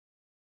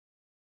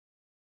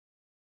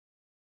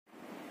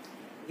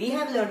We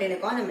have learned in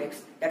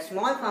economics that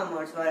small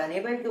farmers who are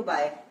unable to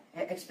buy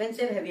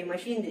expensive heavy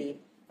machinery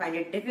find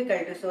it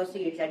difficult to sow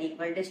seeds at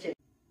equal distance.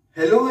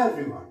 Hello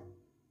everyone.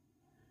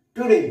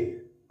 Today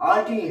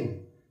our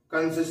team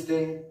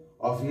consisting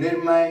of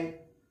Nirmay,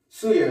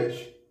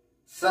 Suyash,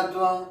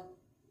 Satwa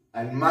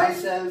and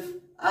myself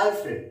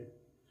Alfred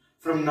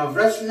from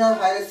Navratna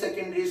Higher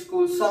Secondary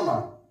School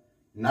Sama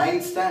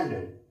 9th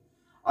Standard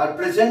are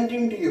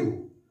presenting to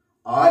you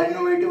our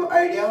innovative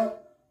idea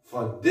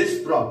for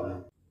this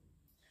problem.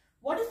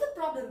 What is the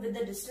problem with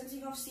the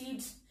distancing of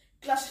seeds?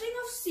 Clustering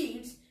of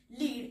seeds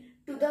lead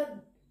to the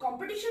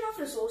competition of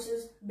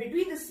resources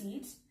between the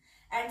seeds,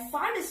 and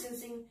far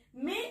distancing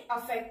may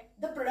affect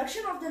the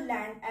production of the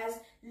land as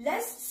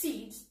less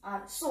seeds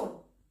are sown.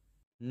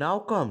 Now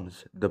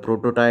comes the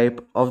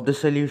prototype of the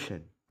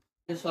solution.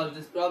 To solve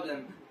this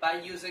problem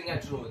by using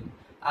a drone.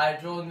 Our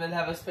drone will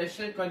have a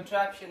special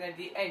contraption at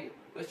the end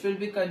which will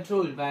be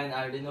controlled by an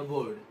Arduino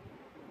board.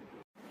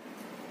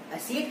 A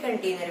seed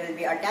container will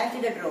be attached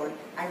to the drone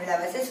and will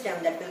have a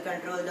system that will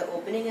control the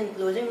opening and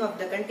closing of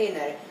the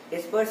container,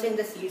 dispersing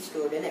the seeds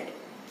stored in it.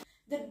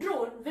 The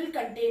drone will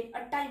contain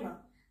a timer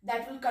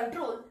that will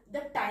control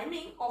the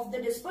timing of the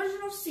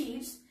dispersion of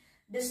seeds,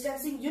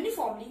 distancing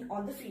uniformly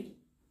on the field.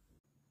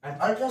 An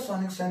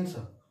ultrasonic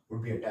sensor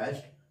would be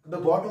attached to the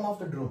bottom of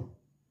the drone.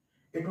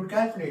 It would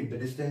calculate the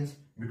distance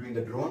between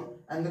the drone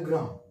and the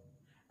ground,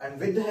 and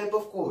with the help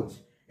of codes,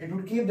 it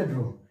would keep the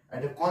drone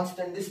at a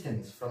constant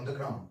distance from the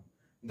ground,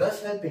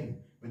 thus helping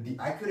with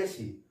the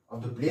accuracy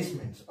of the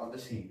placements of the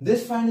seed.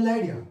 This final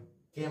idea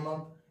came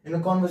up in a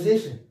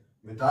conversation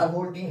with our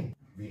whole team.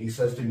 We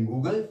researched in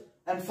Google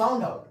and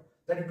found out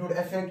that it would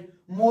affect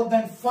more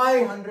than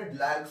 500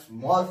 lakh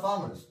small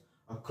farmers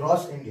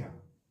across India,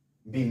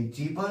 being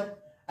cheaper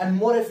and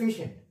more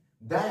efficient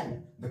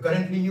than the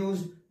currently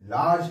used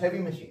large heavy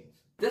machines.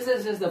 This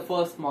is just the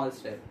first small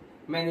step.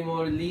 Many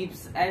more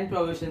leaps and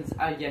provisions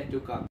are yet to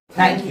come.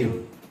 Thank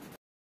you.